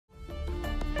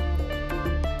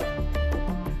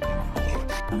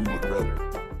Would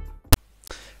rather.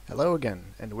 Hello again,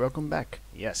 and welcome back,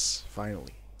 yes,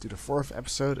 finally, to the 4th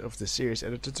episode of the Serious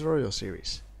Editor tutorial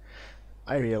series.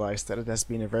 I realized that it has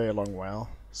been a very long while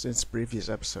since the previous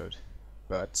episode,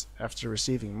 but after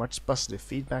receiving much positive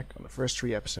feedback on the first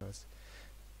 3 episodes,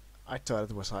 I thought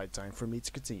it was high time for me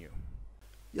to continue.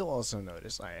 You'll also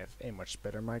notice I have a much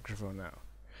better microphone now.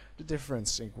 The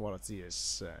difference in quality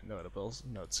is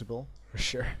noticeable, for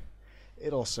sure.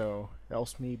 It also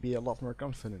helps me be a lot more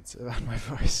confident about my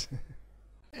voice.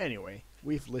 Anyway,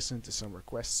 we've listened to some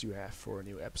requests you have for a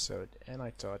new episode, and I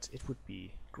thought it would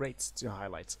be great to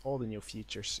highlight all the new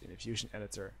features in the Fusion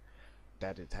editor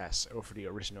that it has over the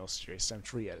original SeriousSam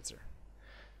editor.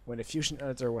 When the Fusion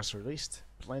editor was released,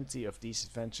 plenty of these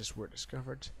adventures were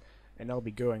discovered, and I'll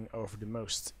be going over the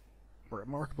most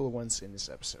remarkable ones in this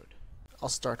episode. I'll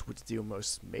start with the 2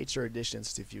 most major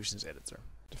additions to Fusion's editor.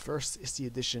 The first is the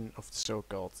addition of the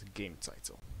so-called game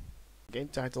title. Game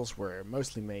titles were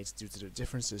mostly made due to the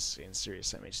differences in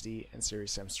SeriousSam HD and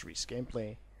SeriousSam 3's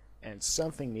gameplay, and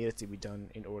something needed to be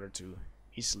done in order to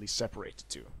easily separate the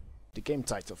 2. The game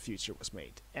title feature was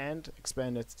made and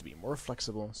expanded to be more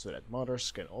flexible so that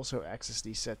modders can also access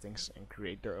these settings and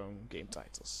create their own game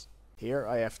titles. Here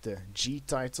I have the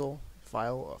gtitle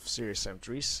file of SeriousSam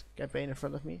 3's campaign in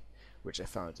front of me, which I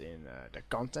found in the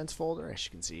content folder, as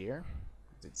you can see here.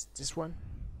 It's this one.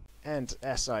 And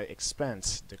as I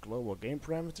expand the global game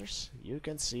parameters, you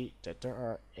can see that there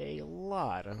are a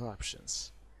lot of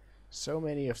options. So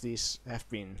many of these have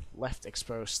been left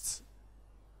exposed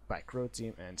by Crow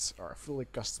Team and are fully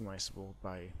customizable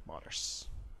by modders.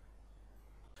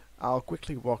 I'll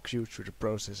quickly walk you through the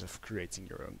process of creating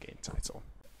your own game title.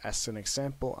 As an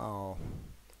example, I'll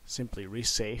simply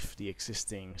resave the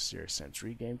existing SeriousSam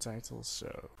 3 game title.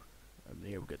 So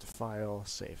here we get the file,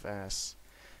 save as.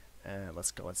 And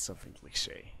let's call it something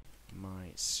cliche.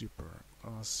 My super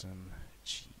awesome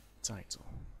G title.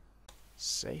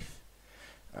 Save.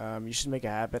 You should make a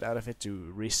habit out of it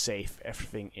to resave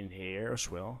everything in here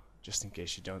as well, just in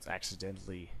case you don't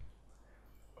accidentally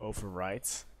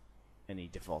overwrite any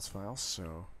default files.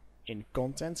 So in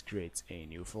content, create a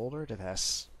new folder that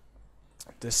has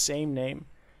the same name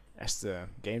as the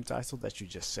game title that you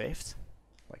just saved,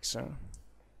 like so.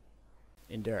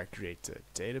 In there I create the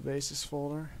databases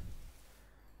folder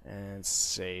and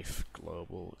save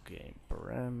global game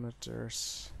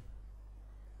parameters.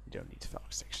 You don't need the file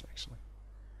extension actually.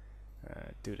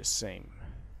 Do the same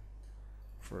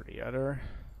for the other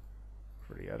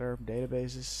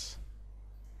databases,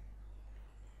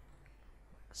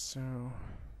 like so.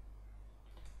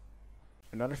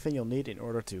 Another thing you'll need in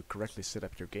order to correctly set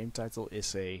up your game title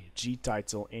is a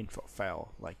gtitleinfo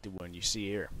file, like the one you see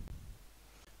here.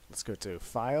 Let's go to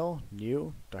File,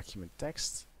 New, Document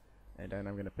Text, and then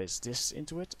I'm gonna paste this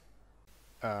into it.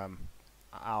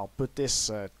 I'll put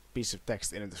this piece of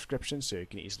text in a description so you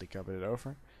can easily copy it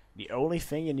over. The only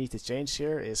thing you need to change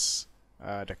here is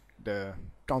the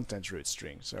CONTENTROOT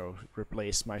string. So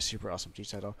replace my super awesome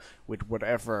gtitle with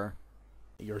whatever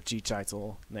your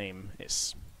gtitle name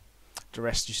is. The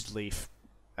rest you should leave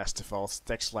as default.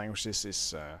 Text languages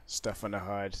is stuff on the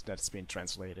HUD that's been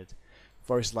translated.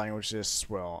 Voice languages,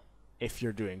 well, if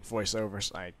you're doing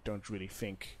voiceovers, I don't really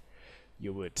think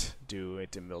you would do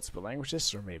it in multiple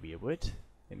languages, or maybe you would.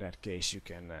 In that case, you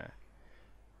can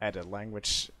add a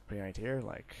language behind here,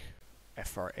 like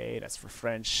FRA, that's for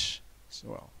French. So,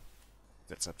 well,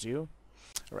 that's up to you.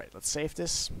 Alright, let's save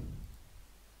this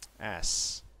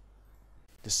as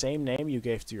the same name you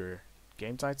gave to your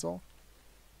game title,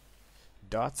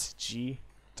 .gtitleinfo.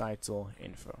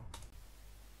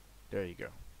 There you go.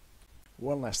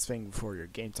 One last thing before your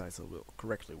game title will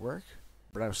correctly work.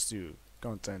 Browse to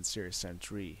Content SeriousSam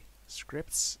 3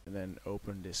 scripts and then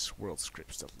open this world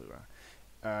Scripts.Lua.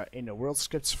 In the world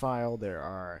scripts file there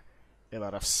are a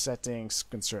lot of settings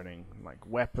concerning like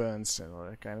weapons and all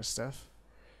that kind of stuff.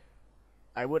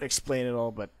 I would explain it all,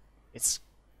 but it's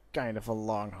kind of a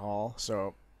long haul,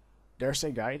 so there's a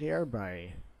guide here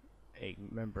by a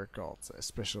member called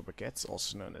Special Baguette,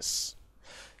 also known as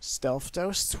Stealth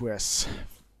Toast, who has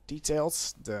detailed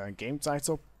the game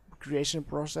title creation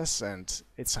process, and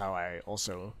it's how I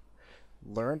also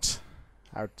learned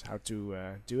how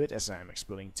to do it, as I'm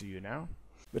explaining to you now.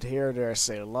 But here there's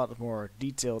a lot more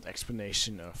detailed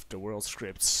explanation of the world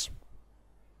scripts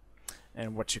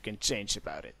and what you can change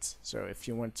about it. So if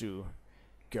you want to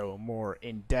go more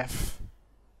in depth,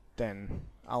 then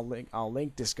I'll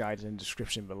link this guide in the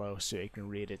description below so you can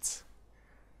read it.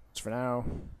 But for now,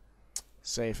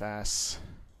 save as,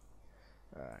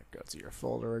 go to your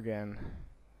folder again,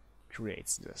 create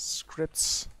the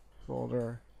scripts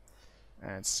folder,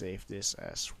 and save this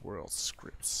as world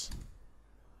scripts.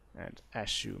 And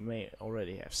as you may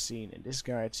already have seen in this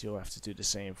guide, you'll have to do the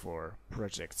same for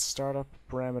project startup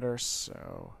parameters.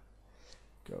 So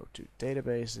go to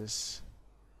databases,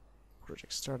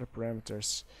 project startup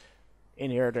parameters.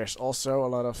 In here there's also a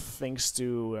lot of things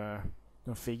to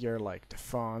configure, like the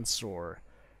fonts or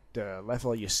the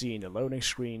level you see in the loading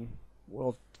screen.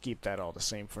 We'll keep that all the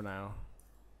same for now.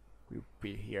 We'll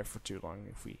be here for too long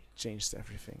if we changed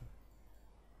everything.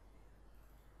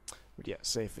 But yeah,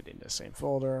 save it in the same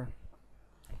folder.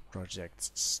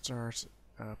 Project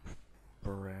startup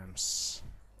params.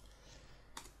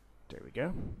 There we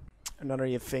go.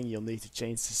 Another thing you'll need to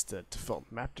change is the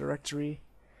default map directory.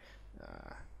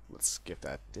 Let's give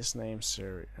that this name.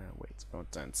 Wait,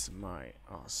 content my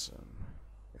awesome.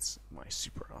 It's my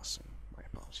super awesome. My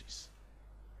apologies.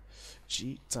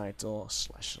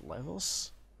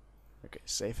 gtitle/levels. Okay,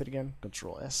 save it again.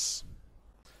 Control S.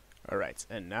 Alright,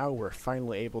 and now we're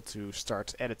finally able to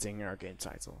start editing our game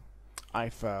title.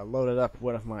 I've loaded up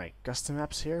one of my custom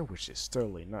maps here, which is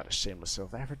totally not a shameless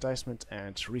self-advertisement,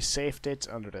 and resaved it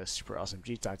under the super awesome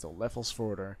gtitle levels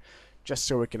folder, just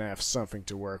so we can have something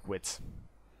to work with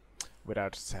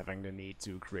without having the need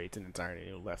to create an entirely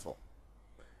new level.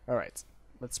 Alright,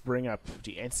 let's bring up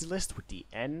the entity list with the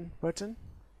N button,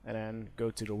 and then go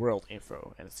to the world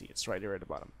info, and see it's right there at the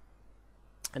bottom.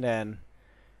 And then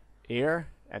here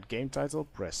at game title,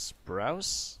 press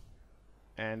browse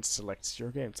and select your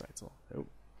game title. Oh.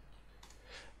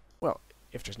 Well,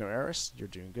 if there's no errors, you're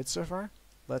doing good so far.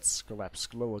 Let's collapse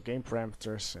global game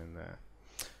parameters and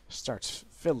start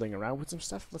fiddling around with some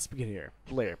stuff. Let's begin here.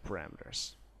 Player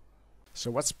parameters.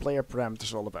 So what's player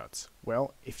parameters all about?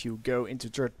 Well, if you go into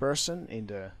third person in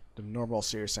the normal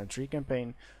Serious Sam 3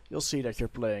 campaign, you'll see that you're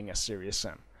playing as Serious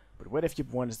Sam. But what if you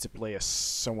wanted to play as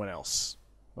someone else?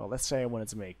 Well, let's say I wanted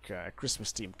to make a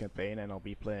Christmas themed campaign and I'll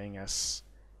be playing as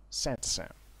Santa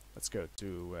Sam. Let's go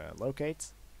to locate,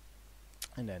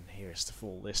 and then here's the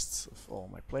full list of all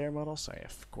my player models. I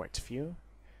have quite a few.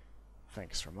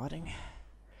 Thanks for modding.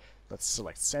 Let's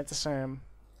select Santa Sam.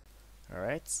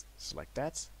 Alright, select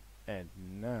that. And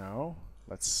now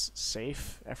let's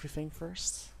save everything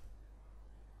first.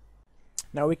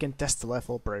 Now we can test the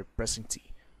level by pressing T.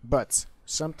 But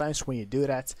sometimes when you do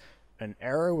that, an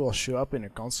error will show up in the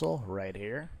console right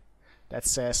here that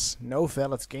says no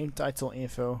valid game title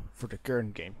info for the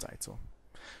current game title.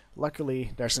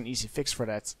 Luckily, there's an easy fix for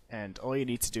that, and all you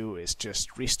need to do is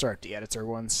just restart the editor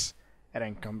once and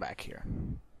then come back here.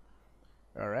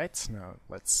 Alright, now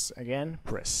let's again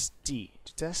press T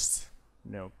to test.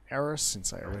 No errors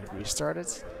since I already restarted.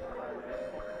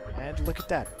 And look at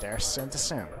that, there's Santa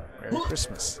Sam. Merry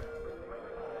Christmas.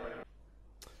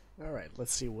 Alright,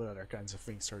 let's see what other kinds of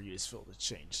things are useful to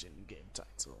change in game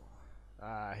title.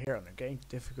 Here on the game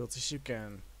difficulties you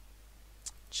can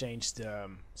change the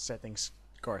settings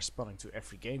corresponding to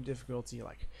every game difficulty.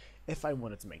 Like if I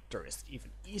wanted to make tourist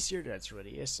even easier than it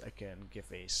already is, I can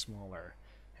give a smaller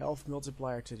health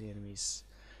multiplier to the enemies.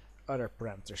 Other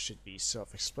parameters should be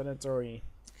self-explanatory,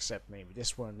 except maybe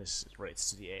this one. This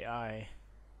relates to the AI.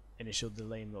 Initial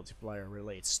delay multiplier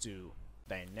relates to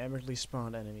dynamically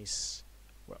spawned enemies.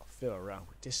 Well, fiddle around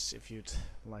with this if you'd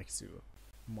like to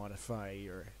modify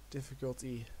your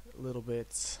difficulty a little bit.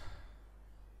 Let's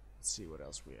see what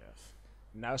else we have.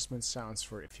 Announcement sounds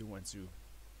for if you want to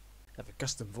have a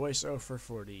custom voiceover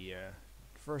for the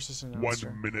versus announcer.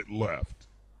 1 minute left.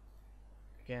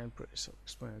 Again, pretty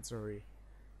self-explanatory.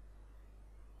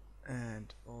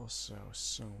 And also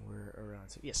somewhere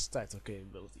around here. Yes, title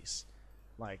capabilities.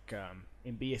 Like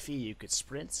in BFE you could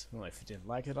sprint. Well, if you didn't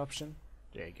like that option,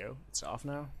 there you go, it's off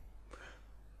now.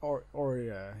 Or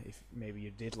if maybe you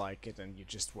did like it and you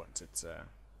just wanted a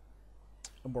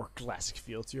more classic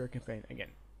feel to your campaign.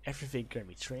 Again, everything can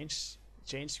be changed.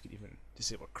 You could even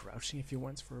disable crouching if you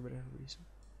want for whatever reason.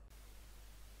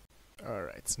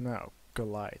 Alright, now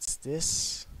collide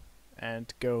this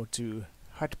and go to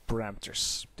Hud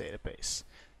parameters database.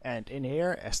 And in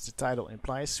here, as the title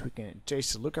implies, we can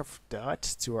change the look of the HUD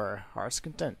to our heart's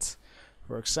content.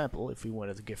 For example, if we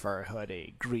wanted to give our HUD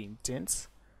a green tint,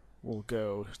 we'll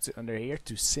go under here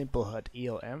to Simple HUD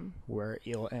ELM, where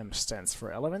ELM stands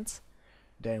for element.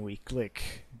 Then we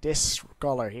click this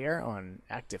color here on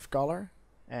active color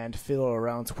and fiddle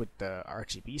around with the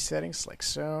RGB settings like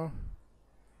so.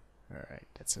 Alright,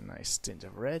 that's a nice tint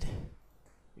of red.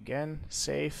 Again,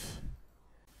 save.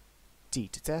 T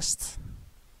to test.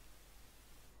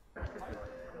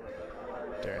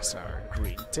 There's our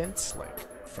green tint,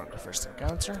 like from the first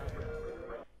encounter.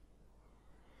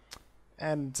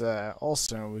 And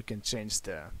also we can change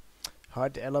the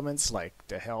HUD elements, like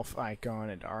the health icon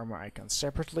and the armor icon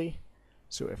separately.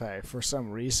 So if I, for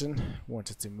some reason,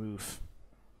 wanted to move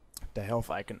the health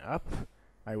icon up,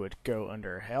 I would go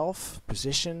under health,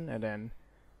 position, and then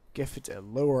give it a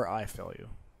lower I value.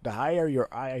 The higher your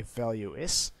I value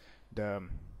is, the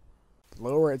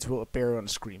lower it will appear on the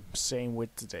screen. Same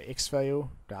with the X value.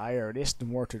 The higher it is, the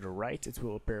more to the right it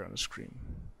will appear on the screen.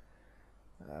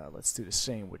 Let's do the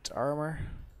same with armor.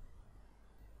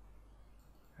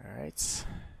 Alright.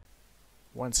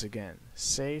 Once again,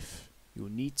 save. You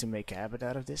need to make a habit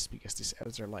out of this because this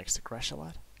editor likes to crash a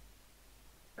lot.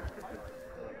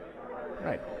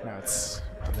 Right, now it's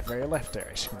to the very left there,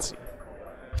 as you can see.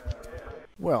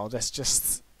 Well, that's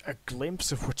just a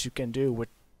glimpse of what you can do with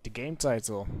the game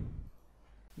title.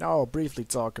 Now I'll briefly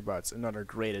talk about another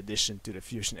great addition to the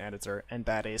Fusion editor, and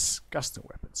that is custom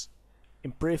weapons.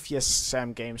 In previous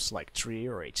SAM games like 3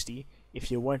 or HD,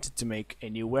 if you wanted to make a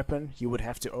new weapon, you would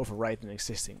have to overwrite an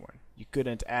existing one. You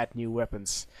couldn't add new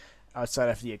weapons outside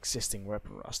of the existing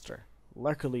weapon roster.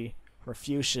 Luckily, for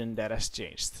Fusion that has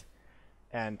changed.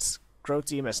 And Crow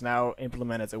Team has now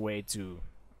implemented a way to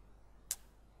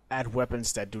add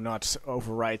weapons that do not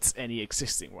overwrite any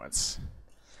existing ones.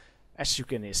 As you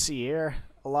can see here,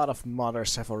 a lot of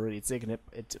modders have already taken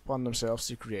it upon themselves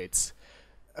to create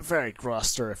a varied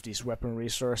roster of these weapon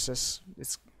resources.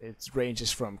 It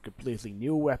ranges from completely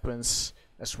new weapons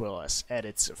as well as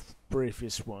edits of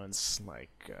previous ones,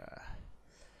 like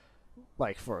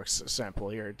for example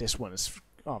here, this one is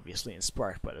obviously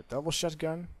inspired by the double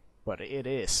shotgun, but it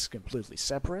is completely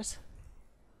separate.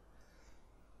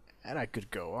 And I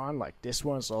could go on, like this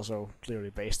one's also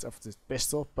clearly based off the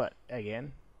pistol, but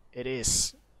again, it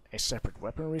is a separate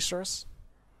weapon resource.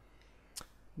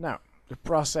 Now, the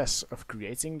process of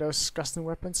creating those custom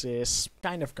weapons is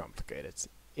kind of complicated.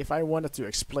 If I wanted to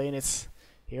explain it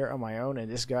here on my own in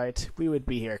this guide, we would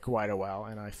be here quite a while,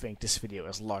 and I think this video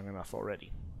is long enough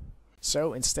already.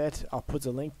 So instead, I'll put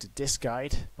a link to this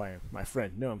guide by my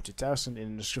friend Gnome2000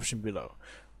 in the description below,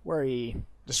 where he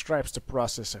describes the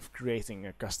process of creating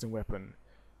a custom weapon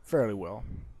fairly well.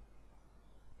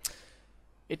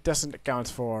 It doesn't account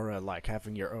for like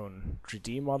having your own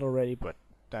 3D model ready, but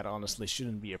that honestly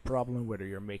shouldn't be a problem whether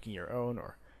you're making your own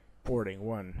or porting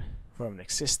one from an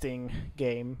existing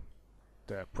game.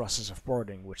 The process of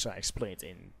porting, which I explained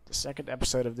in the second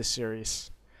episode of this series.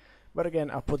 But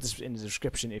again, I'll put this in the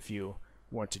description if you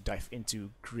want to dive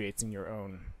into creating your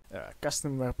own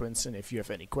custom weapons, and if you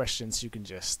have any questions you can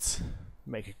just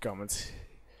make a comment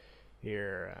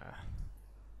here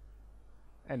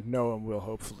and no one will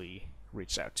hopefully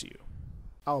reach out to you.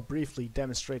 I'll briefly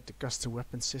demonstrate the custom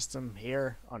weapon system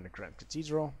here on the Grand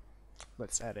Cathedral.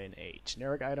 Let's add in a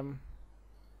generic item,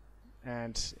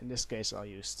 and in this case I'll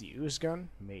use the Ooze Gun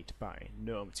made by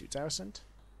Gnome2000.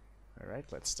 Alright,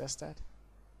 let's test that.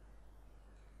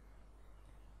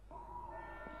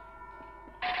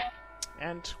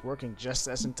 And working just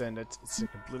as intended, it's a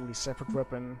completely separate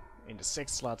weapon in the 6th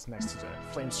slot next to the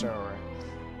flamethrower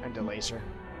and the laser.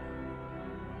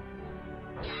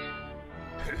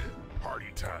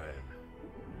 Party time.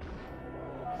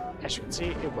 As you can see,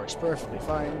 it works perfectly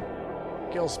fine,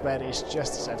 kills baddies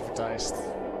just as advertised.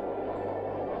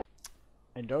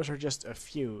 And those are just a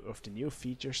few of the new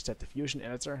features that the Fusion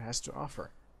editor has to offer.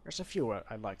 There's a few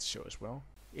I'd like to show as well.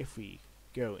 If we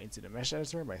go into the mesh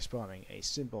editor by spawning a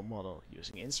simple model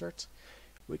using insert,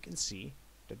 we can see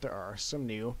that there are some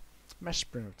new mesh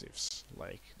primitives,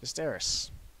 like the stairs.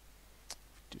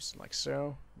 Do something like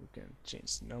so. We can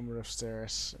change the number of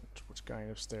stairs and what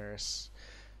kind of stairs.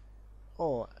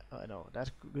 All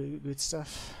that good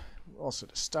stuff. Also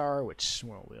the star, which,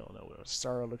 well, we all know what a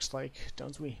star looks like,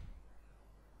 don't we?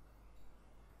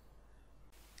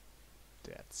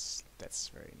 That's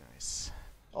very nice.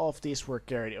 All of these were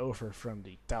carried over from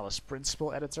the Talos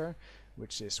Principal editor,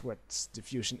 which is what the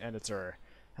Fusion editor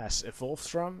has evolved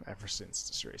from ever since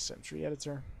the SeriousSam3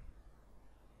 editor.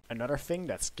 Another thing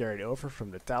that's carried over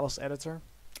from the Talos editor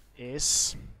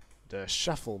is the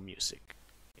shuffle music.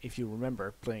 If you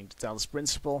remember playing the Talos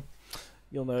Principal,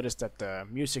 you'll notice that the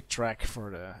music track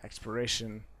for the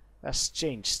exploration has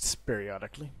changed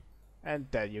periodically, and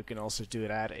that you can also do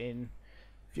that in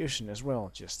Fusion as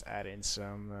well. Just add in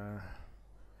some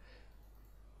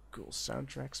cool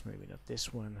soundtracks, maybe not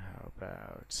this one. How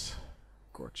about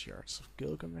Courtyards of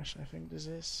Gilgamesh, I think this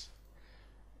is,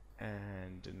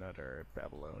 and another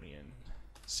Babylonian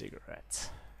cigarette.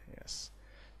 Yes.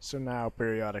 So now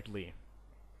periodically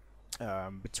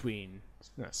between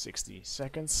 60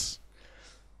 seconds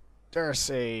there's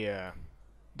a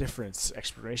different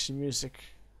exploration music.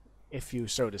 If you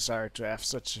so desire to have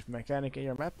such a mechanic in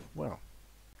your map, well,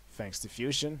 thanks to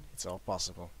Fusion, it's all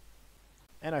possible.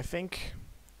 And I think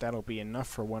that'll be enough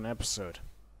for one episode.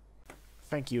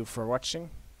 Thank you for watching,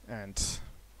 and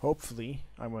hopefully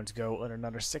I won't go on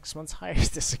another 6 months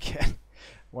hiatus again.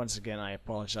 Once again, I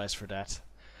apologize for that,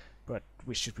 but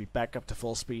we should be back up to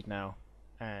full speed now,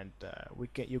 and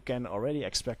you can already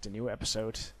expect a new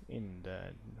episode in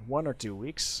 1 or 2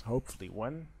 weeks, hopefully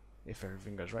 1, if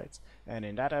everything goes right. And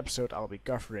in that episode I'll be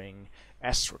covering,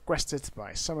 as requested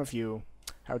by some of you,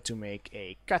 how to make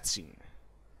a cutscene.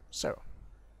 So,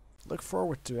 look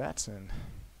forward to that, and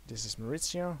this is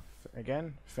Maurizio.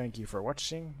 Again, thank you for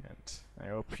watching, and I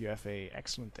hope you have an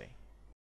excellent day.